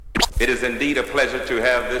It is indeed a pleasure to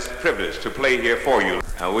have this privilege to play here for you.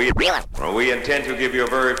 We intend to give you a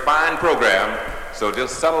very fine program, so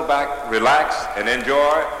just settle back, relax, and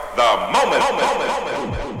enjoy the moment.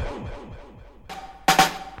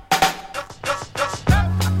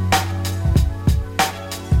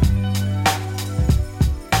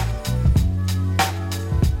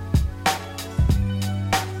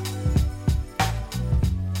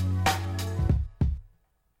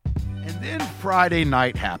 And then Friday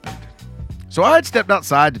night happened. So I had stepped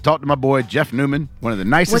outside to talk to my boy, Jeff Newman, one of the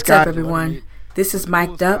nicest guys. What's up, everyone? This is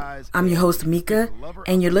Mic'd Up. I'm your host, Mika,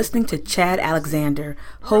 and you're listening to Chad Alexander,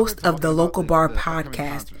 host of the Local Bar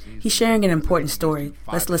podcast. He's sharing an important story.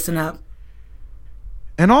 Let's listen up.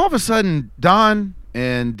 And all of a sudden, Don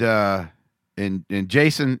and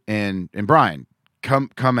Jason and Brian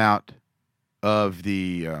come out of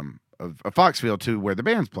the of Foxfield to where the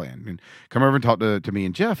band's playing, and come over and talk to me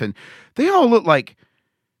and Jeff, and they all look like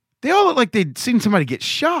they'd seen somebody get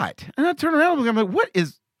shot. And I turn around and I'm like,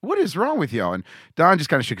 what is wrong with y'all? And Don just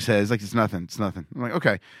kind of shook his head. He's like, it's nothing. I'm like,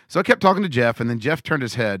 okay. So I kept talking to Jeff, and then Jeff turned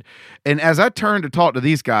his head. And as I turned to talk to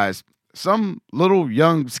these guys, some little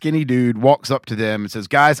young skinny dude walks up to them and says,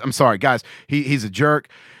 guys, I'm sorry, guys. He's a jerk.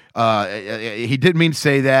 He didn't mean to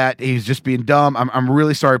say that. He's just being dumb. I'm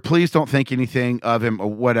really sorry. Please don't think anything of him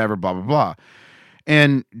or whatever, blah, blah, blah.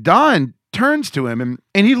 And Don turns to him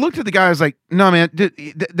and he looked at the guy and was like, no, man,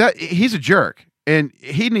 that he's a jerk and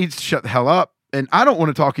he needs to shut the hell up. And I don't want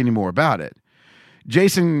to talk anymore about it.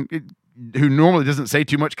 Jason, who normally doesn't say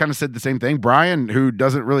too much, kind of said the same thing. Brian, who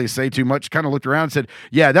doesn't really say too much, kind of looked around and said,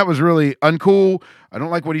 yeah, that was really uncool. I don't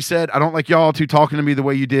like what he said. I don't like y'all two talking to me the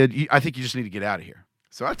way you did. I think you just need to get out of here.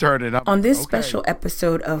 So I turned it up. On this special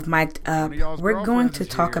episode of Mic'd Up, we're going to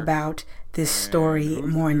talk about this story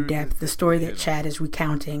more in depth, the story that Chad is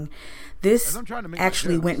recounting. This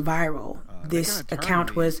actually went viral. This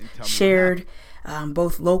account was shared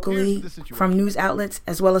both locally from news outlets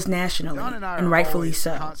as well as nationally, and rightfully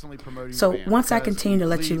so. So once I continue to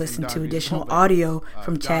let you listen to additional audio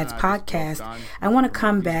from Chad's podcast, I want to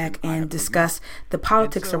come back and discuss the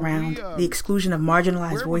politics around the exclusion of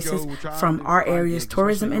marginalized voices from our area's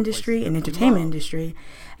tourism industry and entertainment industry,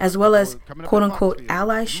 as well as quote-unquote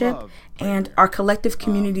allyship and our collective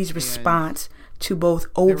community's response to both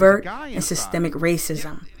overt and systemic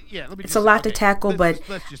racism. It's a lot to tackle, but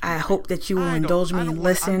I hope that you will indulge me and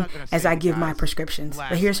listen as I give my prescriptions.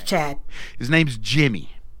 But here's Chad. His name's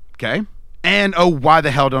Jimmy, okay? And, oh, why the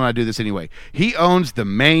hell don't I do this anyway? He owns the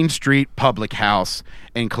Main Street Public House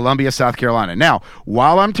in Columbia, South Carolina. Now,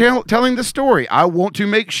 while I'm telling the story, I want to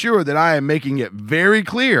make sure that I am making it very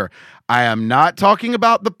clear. I am not talking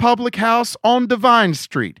about the public house on Divine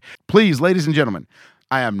Street. Please, ladies and gentlemen,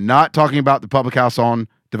 I am not talking about the public house on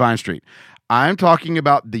Divine Street. I'm talking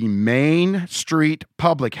about the Main Street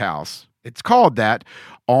Public House. It's called that,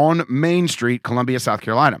 on Main Street, Columbia, South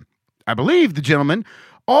Carolina. I believe the gentleman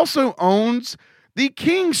also owns the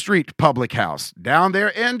King Street Public House down there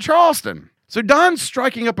in Charleston. So Don's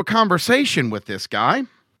striking up a conversation with this guy.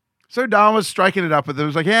 So Don was striking it up with him. He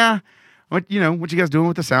was like, yeah, what you guys doing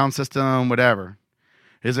with the sound system, whatever.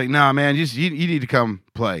 He's like, nah, man, you need to come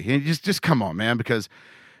play. And just come on, man, because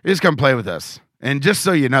you just come play with us. And just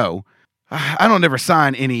so you know, I don't ever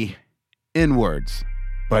sign any N-words,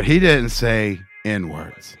 but he didn't say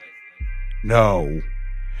N-words. No,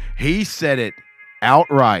 he said it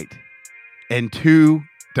outright and to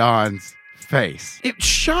Don's face. It's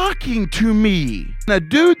shocking to me. A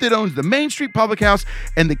dude that owns the Main Street Public House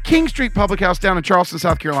and the King Street Public House down in Charleston,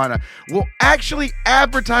 South Carolina, will actually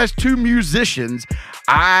advertise to musicians,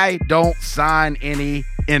 I don't sign any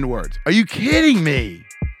N-words. Are you kidding me?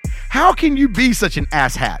 How can you be such an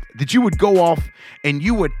asshat that you would go off and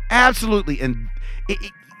you would absolutely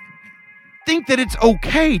think that it's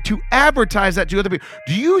okay to advertise that to other people?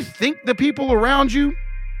 Do you think the people around you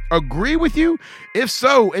agree with you? If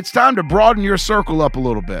so, it's time to broaden your circle up a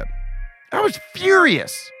little bit. I was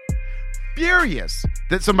furious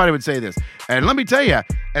that somebody would say this. And let me tell you,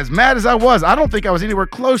 as mad as I was, I don't think I was anywhere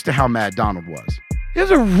close to how mad Donald was. It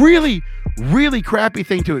was a really, really crappy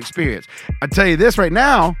thing to experience. I tell you this right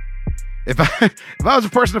now, if I was a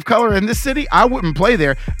person of color in this city, I wouldn't play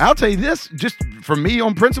there. I'll tell you this, just for me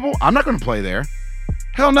on principle, I'm not going to play there.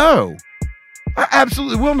 Hell no. I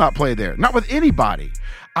absolutely will not play there. Not with anybody.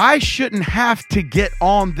 I shouldn't have to get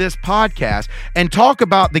on this podcast and talk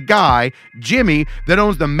about the guy, Jimmy, that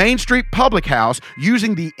owns the Main Street Public House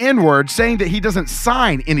using the N-word, saying that he doesn't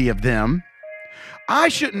sign any of them. I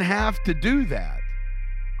shouldn't have to do that.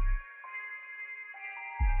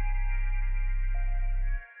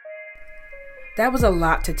 That was a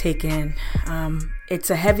lot to take in. It's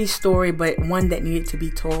a heavy story, but one that needed to be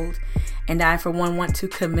told. And I, for one, want to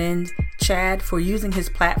commend Chad for using his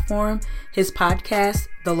platform, his podcast,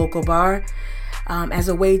 The Local Bar, as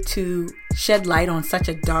a way to shed light on such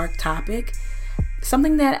a dark topic.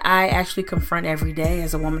 Something that I actually confront every day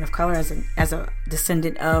as a woman of color, as a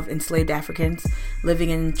descendant of enslaved Africans living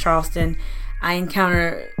in Charleston. I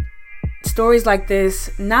encounter stories like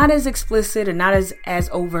this, not as explicit and not as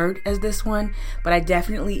overt as this one, but I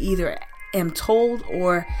definitely either am told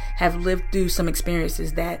or have lived through some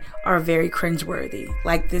experiences that are very cringeworthy,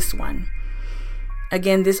 like this one.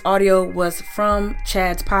 Again, this audio was from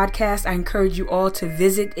Chad's podcast. I encourage you all to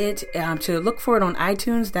visit it, to look for it on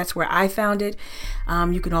iTunes. That's where I found it.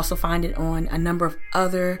 You can also find it on a number of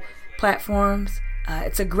other platforms.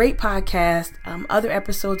 It's a great podcast. Other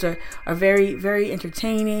episodes are very, very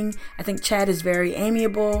entertaining. I think Chad is very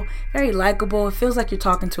amiable, very likable. It feels like you're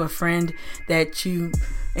talking to a friend that you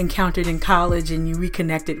encountered in college and you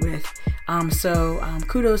reconnected with. So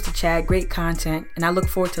kudos to Chad. Great content. And I look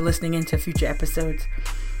forward to listening into future episodes.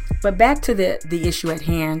 But back to the issue at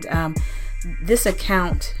hand. This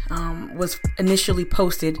account was initially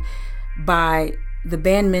posted by the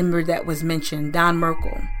band member that was mentioned, Don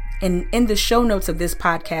Merkel. And in the show notes of this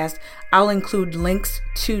podcast, I'll include links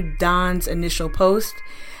to Don's initial post,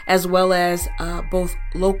 as well as both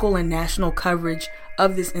local and national coverage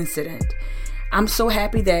of this incident. I'm so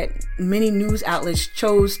happy that many news outlets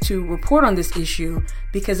chose to report on this issue,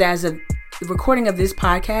 because as of the recording of this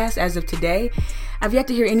podcast, as of today, I've yet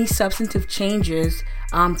to hear any substantive changes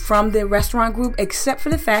from the restaurant group, except for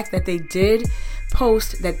the fact that they did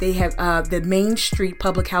post that they have the Main Street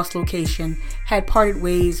Public House location had parted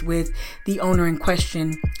ways with the owner in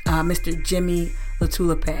question, Mr. Jimmy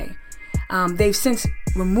Latulape. They've since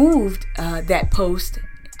removed that post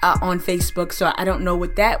on Facebook, so I don't know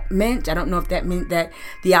what that meant. I don't know if that meant that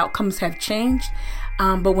the outcomes have changed.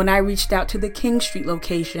 But when I reached out to the King Street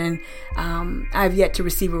location, I've yet to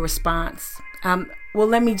receive a response. Well,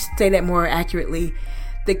 let me say that more accurately.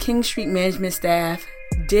 The King Street management staff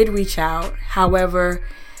did reach out. However,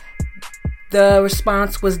 the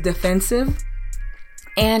response was defensive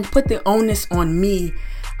and put the onus on me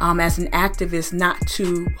as an activist not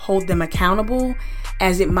to hold them accountable,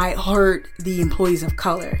 as it might hurt the employees of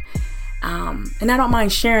color. And I don't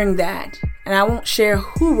mind sharing that. And I won't share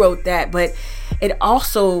who wrote that, but it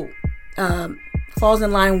also falls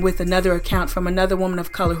in line with another account from another woman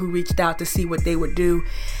of color who reached out to see what they would do.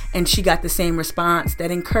 And she got the same response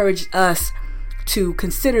that encouraged us to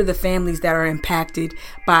consider the families that are impacted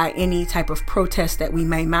by any type of protest that we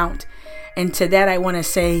may mount. And to that, I want to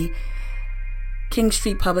say, King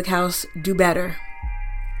Street Public House, do better.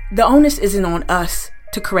 The onus isn't on us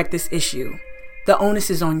to correct this issue. The onus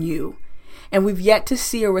is on you. And we've yet to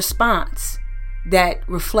see a response that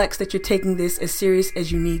reflects that you're taking this as serious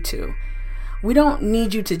as you need to. We don't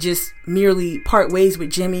need you to just merely part ways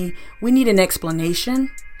with Jimmy. We need an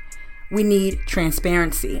explanation. We need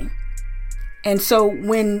transparency. And so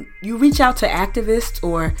when you reach out to activists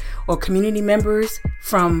or community members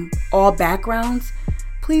from all backgrounds,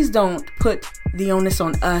 please don't put the onus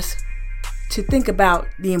on us to think about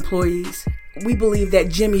the employees. We believe that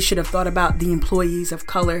Jimmy should have thought about the employees of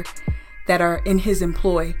color that are in his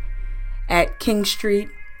employ at King Street,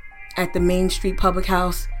 at the Main Street Public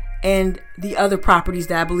House, and the other properties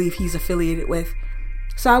that I believe he's affiliated with.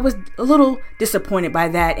 So I was a little disappointed by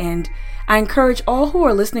that, and I encourage all who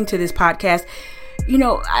are listening to this podcast, you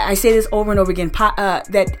know, I say this over and over again,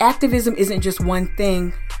 that activism isn't just one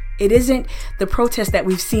thing. It isn't the protest that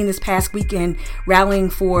we've seen this past weekend rallying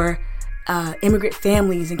for immigrant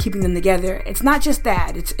families and keeping them together. It's not just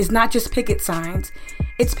that. It's not just picket signs.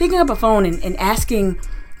 It's picking up a phone and asking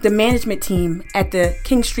the management team at the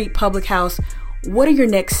King Street Public House, what are your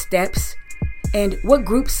next steps? And what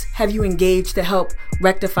groups have you engaged to help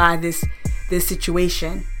rectify this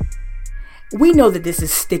situation? We know that this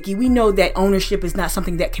is sticky. We know that ownership is not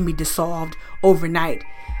something that can be dissolved overnight.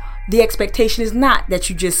 The expectation is not that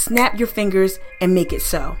you just snap your fingers and make it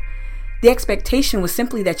so. The expectation was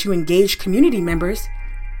simply that you engage community members,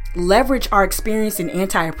 leverage our experience in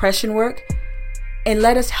anti-oppression work, and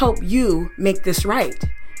let us help you make this right.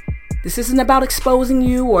 This isn't about exposing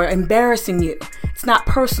you or embarrassing you. It's not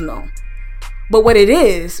personal. But what it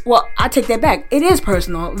is, well, I take that back. It is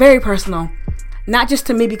personal, very personal. Not just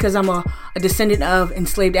to me because I'm a descendant of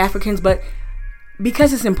enslaved Africans, but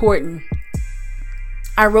because it's important.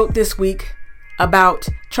 I wrote this week about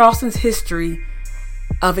Charleston's history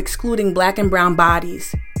of excluding black and brown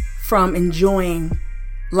bodies from enjoying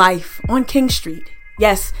life on King Street.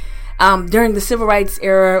 Yes, during the civil rights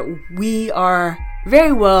era, we are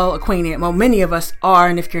very well acquainted. Well, many of us are,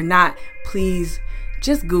 and if you're not, please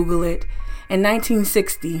Just Google it. In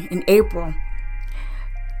 1960, in April,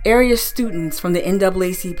 area students from the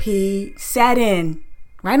NAACP sat in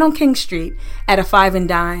right on King Street at a 5 and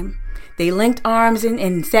dime. They linked arms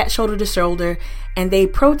and sat shoulder to shoulder, and they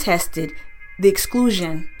protested the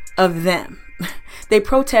exclusion of them. They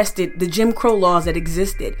protested the Jim Crow laws that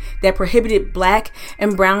existed that prohibited black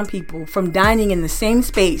and brown people from dining in the same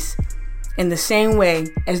space in the same way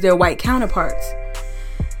as their white counterparts.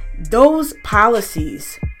 Those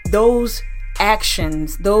policies, those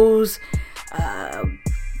actions, that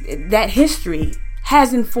history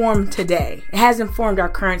has informed today. It has informed our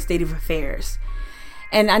current state of affairs.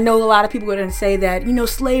 And I know a lot of people are going to say that,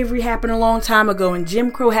 slavery happened a long time ago and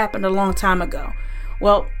Jim Crow happened a long time ago.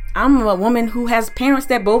 Well, I'm a woman who has parents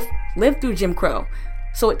that both lived through Jim Crow,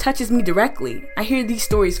 so it touches me directly. I hear these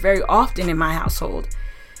stories very often in my household.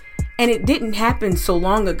 And it didn't happen so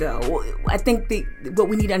long ago. I think what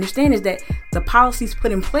we need to understand is that the policies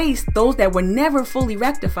put in place, those that were never fully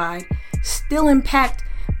rectified, still impact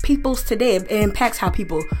people's today. It impacts how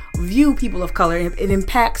people view people of color. It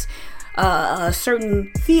impacts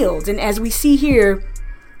certain fields. And as we see here,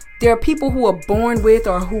 there are people who are born with,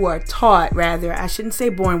 or who are taught, rather, I shouldn't say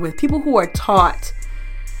born with, people who are taught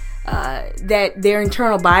that their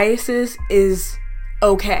internal biases is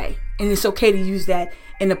okay. And it's okay to use that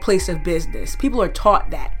in the place of business. People are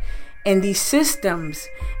taught that. And these systems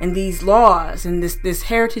and these laws and this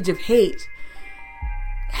heritage of hate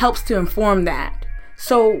helps to inform that.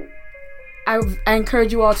 So I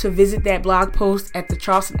encourage you all to visit that blog post at the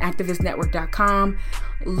CharlestonActivistNetwork.com.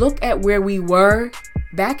 Look at where we were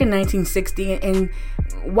back in 1960. And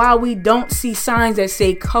while we don't see signs that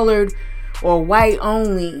say colored or white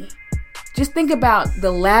only, just think about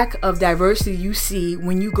the lack of diversity you see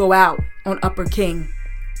when you go out on Upper King.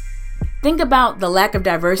 Think about the lack of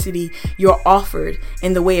diversity you're offered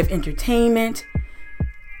in the way of entertainment,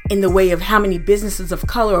 in the way of how many businesses of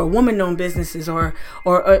color or woman-owned businesses or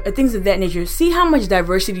things of that nature. See how much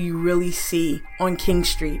diversity you really see on King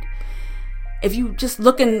Street. If you just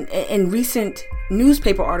look in recent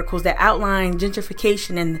newspaper articles that outline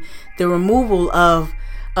gentrification and the removal of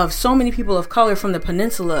so many people of color from the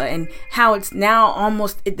peninsula, and how it's now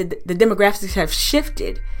almost the demographics have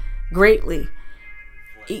shifted greatly.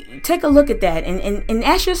 Take a look at that and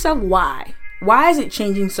ask yourself why. Why is it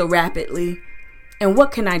changing so rapidly? And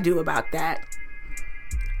what can I do about that?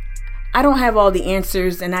 I don't have all the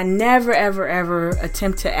answers, and I never, ever, ever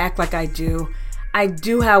attempt to act like I do. I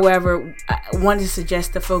do, however, want to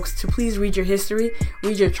suggest to folks to please read your history,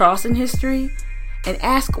 read your Charleston history, and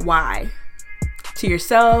ask why. To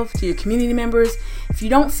yourself, to your community members. If you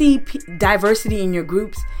don't see diversity in your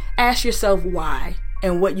groups, ask yourself why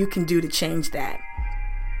and what you can do to change that.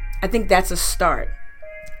 I think that's a start.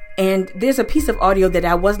 And there's a piece of audio that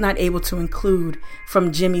I was not able to include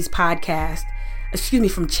from Chad's podcast.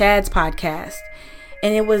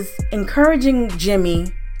 And it was encouraging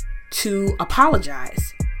Jimmy to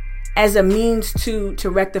apologize as a means to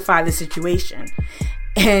rectify the situation.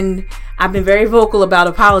 And I've been very vocal about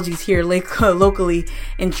apologies here locally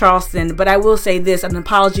in Charleston. But I will say this, an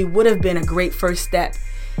apology would have been a great first step.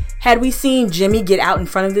 Had we seen Jimmy get out in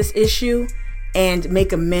front of this issue and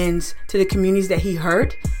make amends to the communities that he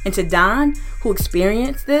hurt, and to Don, who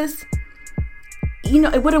experienced this,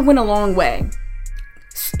 it would have went a long way.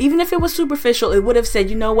 Even if it was superficial, it would have said,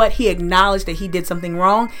 what, he acknowledged that he did something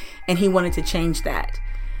wrong and he wanted to change that.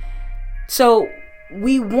 So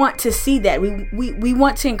we want to see that. We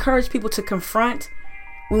want to encourage people to confront.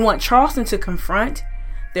 We want Charleston to confront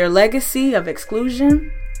their legacy of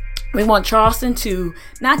exclusion. We want Charleston to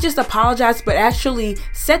not just apologize, but actually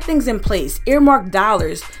set things in place, earmark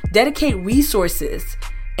dollars, dedicate resources,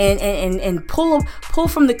 and pull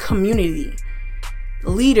from the community,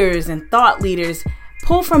 leaders and thought leaders,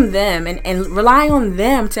 pull from them and rely on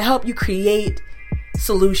them to help you create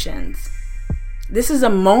solutions. This is a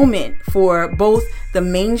moment for both the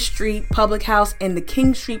Main Street Public House and the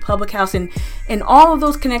King Street Public House and all of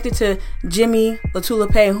those connected to Jimmy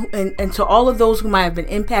Latulape and to all of those who might have been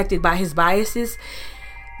impacted by his biases.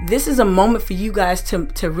 This is a moment for you guys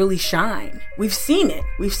to really shine. We've seen it.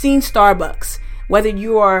 We've seen Starbucks. Whether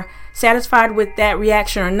you are satisfied with that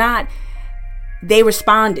reaction or not, they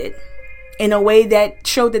responded in a way that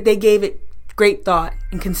showed that they gave it great thought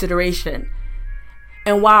and consideration.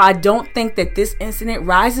 And while I don't think that this incident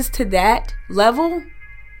rises to that level,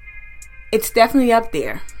 it's definitely up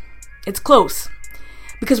there. It's close.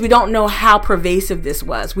 Because we don't know how pervasive this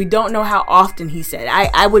was. We don't know how often he said.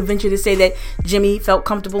 I would venture to say that Jimmy felt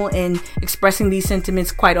comfortable in expressing these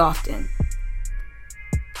sentiments quite often.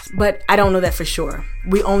 But I don't know that for sure.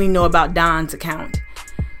 We only know about Don's account.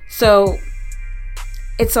 So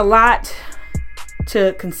It's a lot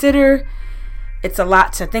to consider. It's a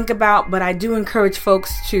lot to think about, but I do encourage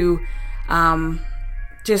folks to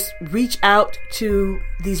just reach out to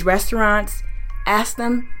these restaurants, ask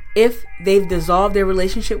them if they've dissolved their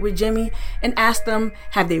relationship with Jimmy, and ask them,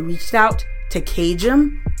 have they reached out to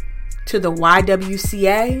Cajun, to the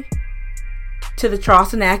YWCA, to the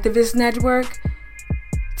Charleston Activist Network,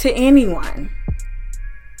 to anyone.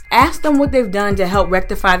 Ask them what they've done to help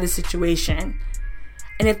rectify the situation.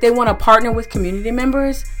 And if they want to partner with community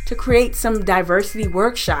members to create some diversity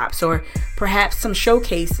workshops or perhaps some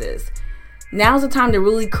showcases, now's the time to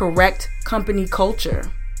really correct company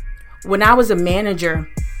culture. When I was a manager,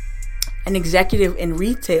 an executive in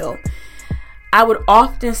retail, I would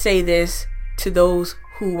often say this to those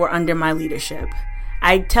who were under my leadership.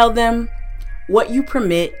 I tell them, what you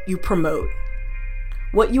permit, you promote.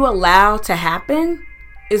 What you allow to happen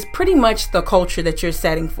is pretty much the culture that you're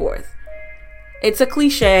setting forth. It's a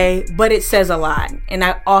cliche, but it says a lot. And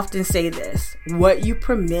I often say this, what you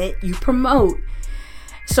permit, you promote.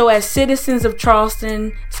 So as citizens of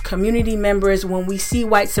Charleston, as community members, when we see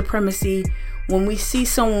white supremacy, when we see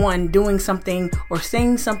someone doing something or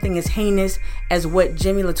saying something as heinous as what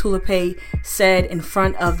Jimmy LaTourneau said in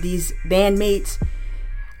front of these bandmates,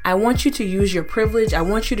 I want you to use your privilege. I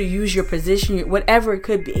want you to use your position, whatever it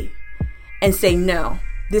could be, and say, no,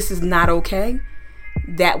 this is not okay.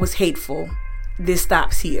 That was hateful. This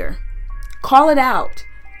stops here. Call it out.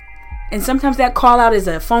 And sometimes that call out is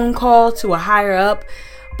a phone call to a higher up,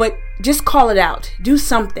 but just call it out. Do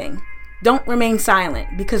something. Don't remain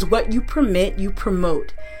silent, because what you permit, you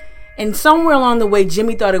promote. And somewhere along the way,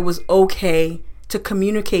 Jimmy thought it was okay to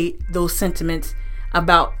communicate those sentiments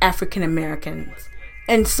about African Americans.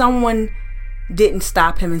 And someone didn't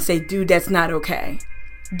stop him and say, dude, that's not okay.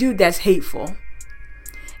 Dude, that's hateful.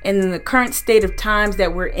 And in the current state of times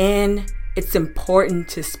that we're in, it's important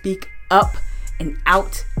to speak up and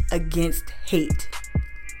out against hate.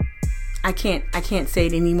 I can't say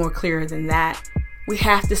it any more clearer than that. We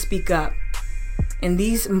have to speak up. In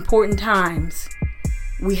these important times,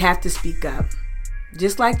 we have to speak up.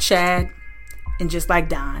 Just like Chad and just like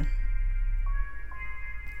Don.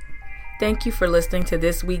 Thank you for listening to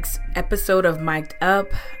this week's episode of Mic'd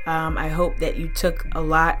Up. I hope that you took a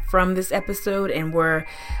lot from this episode and were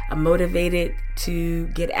motivated to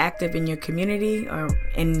get active in your community or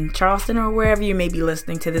in Charleston or wherever you may be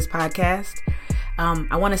listening to this podcast.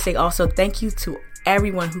 I want to say also thank you to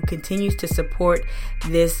everyone who continues to support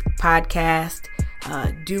this podcast.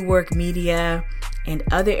 Do Work Media and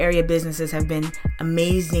other area businesses have been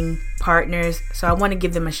amazing partners, so I want to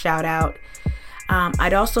give them a shout out.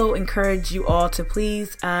 I'd also encourage you all to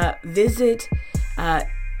please visit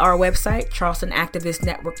our website,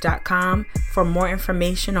 charlestonactivistnetwork.com, for more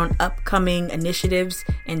information on upcoming initiatives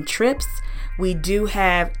and trips. We do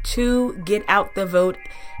have 2 Get Out the Vote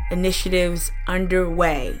initiatives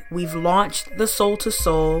underway. We've launched the Soul to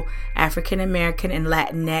Soul African American and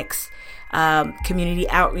Latinx community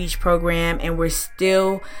outreach program, and we're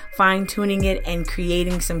still fine-tuning it and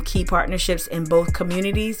creating some key partnerships in both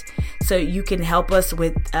communities. So you can help us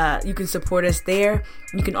with, you can support us there.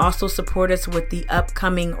 You can also support us with the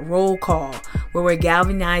upcoming roll call, where we're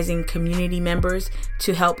galvanizing community members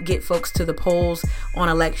to help get folks to the polls on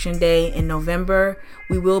Election Day in November.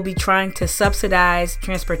 We will be trying to subsidize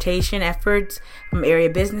transportation efforts from area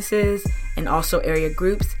businesses and also area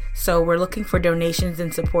groups. So we're looking for donations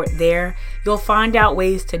and support there. You'll find out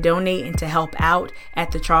ways to donate and to help out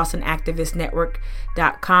at the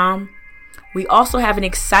charlestonactivistnetwork.com. We also have an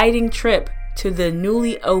exciting trip to the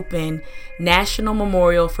newly opened National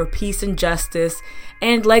Memorial for Peace and Justice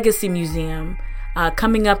and Legacy Museum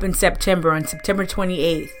coming up in September, on September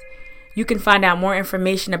 28th. You can find out more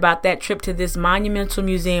information about that trip to this monumental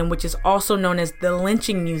museum, which is also known as the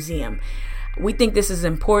Lynching Museum. We think this is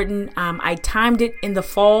important. I timed it in the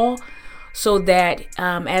fall so that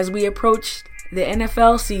as we approach the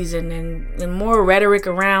NFL season and more rhetoric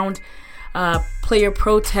around player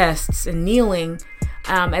protests and kneeling,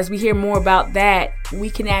 as we hear more about that, we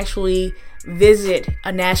can actually visit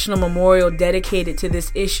a national memorial dedicated to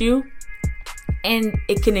this issue. And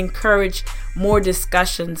it can encourage more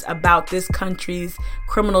discussions about this country's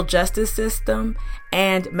criminal justice system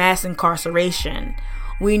and mass incarceration.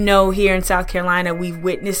 We know here in South Carolina, we've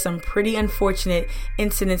witnessed some pretty unfortunate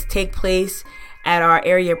incidents take place at our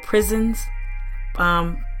area prisons.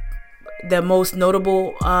 The most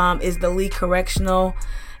notable is the Lee Correctional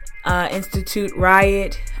Institute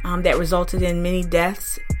riot that resulted in many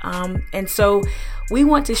deaths. And so we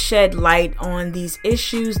want to shed light on these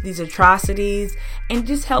issues, these atrocities, and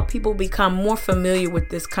just help people become more familiar with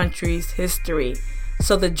this country's history.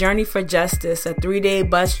 So the Journey for Justice, a 3-day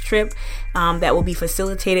bus trip that will be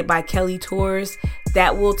facilitated by Kelly Tours,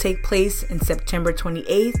 that will take place in September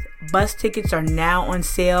 28th. Bus tickets are now on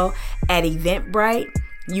sale at Eventbrite.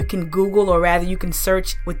 You can Google, or rather you can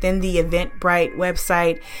search within the Eventbrite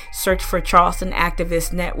website, search for Charleston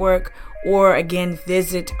Activist Network, or again,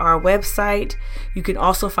 visit our website. You can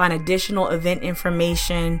also find additional event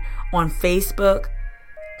information on Facebook,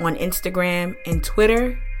 on Instagram, and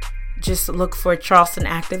Twitter. Just look for Charleston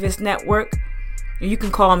Activist Network. You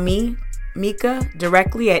can call me, Mika,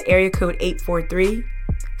 directly at area code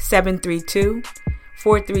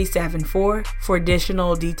 843-732-4374 for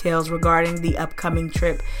additional details regarding the upcoming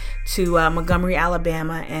trip to Montgomery,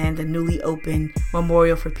 Alabama, and the newly opened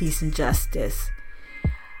Memorial for Peace and Justice.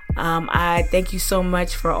 I thank you so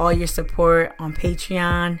much for all your support on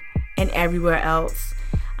Patreon and everywhere else.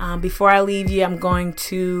 Before I leave you, I'm going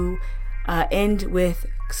to end with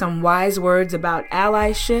some wise words about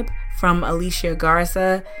allyship from Alicia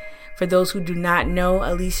Garza. For those who do not know,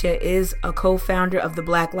 Alicia is a co-founder of the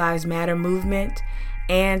Black Lives Matter movement.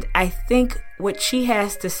 And I think what she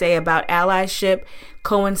has to say about allyship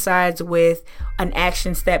coincides with an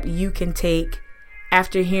action step you can take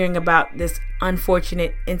after hearing about this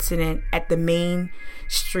unfortunate incident at the Main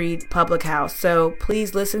Street Public House. So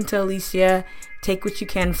please listen to Alicia, take what you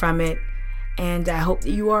can from it, and I hope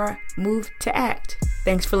that you are moved to act.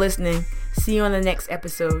 Thanks for listening. See you on the next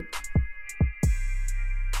episode.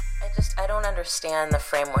 I don't understand the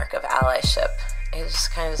framework of allyship. It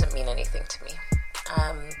just kind of doesn't mean anything to me.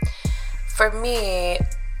 For me,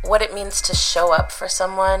 what it means to show up for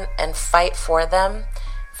someone and fight for them,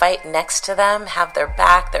 fight next to them, have their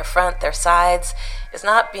back, their front, their sides, is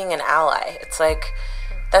not being an ally. It's like,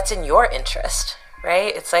 that's in your interest,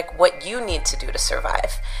 right? It's like what you need to do to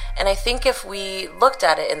survive. And I think if we looked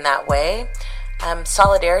at it in that way,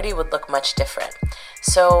 solidarity would look much different.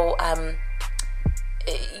 So,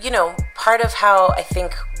 part of how I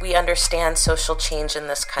think we understand social change in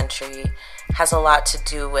this country has a lot to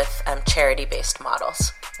do with charity-based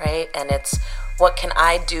models, right? And it's, what can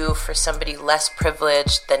I do for somebody less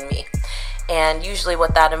privileged than me? And usually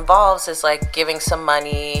what that involves is like giving some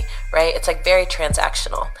money, right? It's like very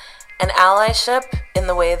transactional. And allyship, in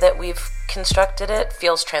the way that we've constructed it,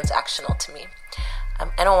 feels transactional to me.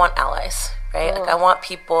 I don't want allies, right? Like I want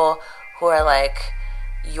people who are like,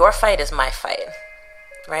 your fight is my fight,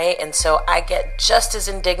 right? And so I get just as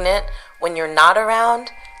indignant when you're not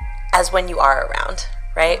around as when you are around,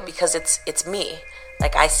 right? Because it's me.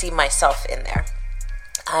 Like I see myself in there.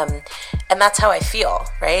 And that's how I feel,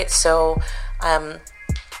 right? So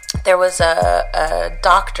there was a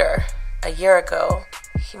doctor a year ago,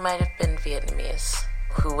 he might have been Vietnamese,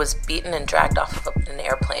 who was beaten and dragged off of an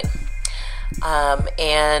airplane.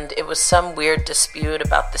 And it was some weird dispute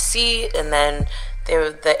about the seat, and then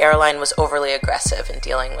the airline was overly aggressive in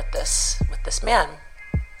dealing with this man.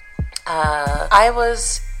 I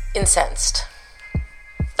was incensed.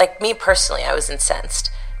 Like me personally, I was incensed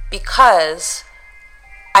because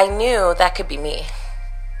I knew that could be me,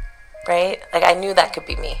 right? Like I knew that could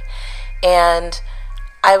be me. And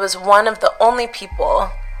I was one of the only people,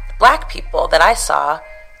 Black people, that I saw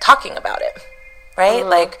talking about it, right?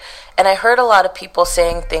 Like, and I heard a lot of people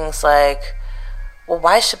saying things like, well,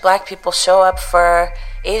 why should Black people show up for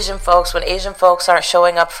Asian folks when Asian folks aren't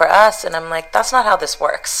showing up for us? And I'm like, that's not how this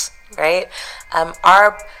works, right?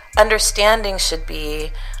 Our understanding should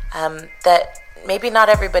be that maybe not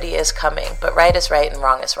everybody is coming, but right is right and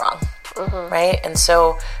wrong is wrong, right? And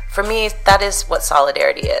so for me, that is what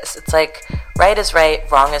solidarity is. It's like right is right,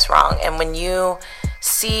 wrong is wrong. And when you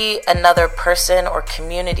see another person or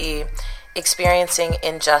community experiencing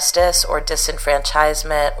injustice or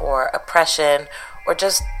disenfranchisement or oppression or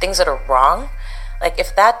just things that are wrong, like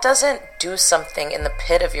if that doesn't do something in the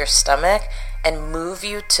pit of your stomach and move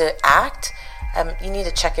you to act, you need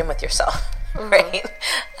to check in with yourself, right?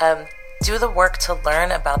 Do the work to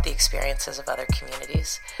learn about the experiences of other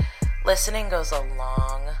communities. Listening goes a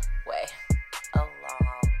long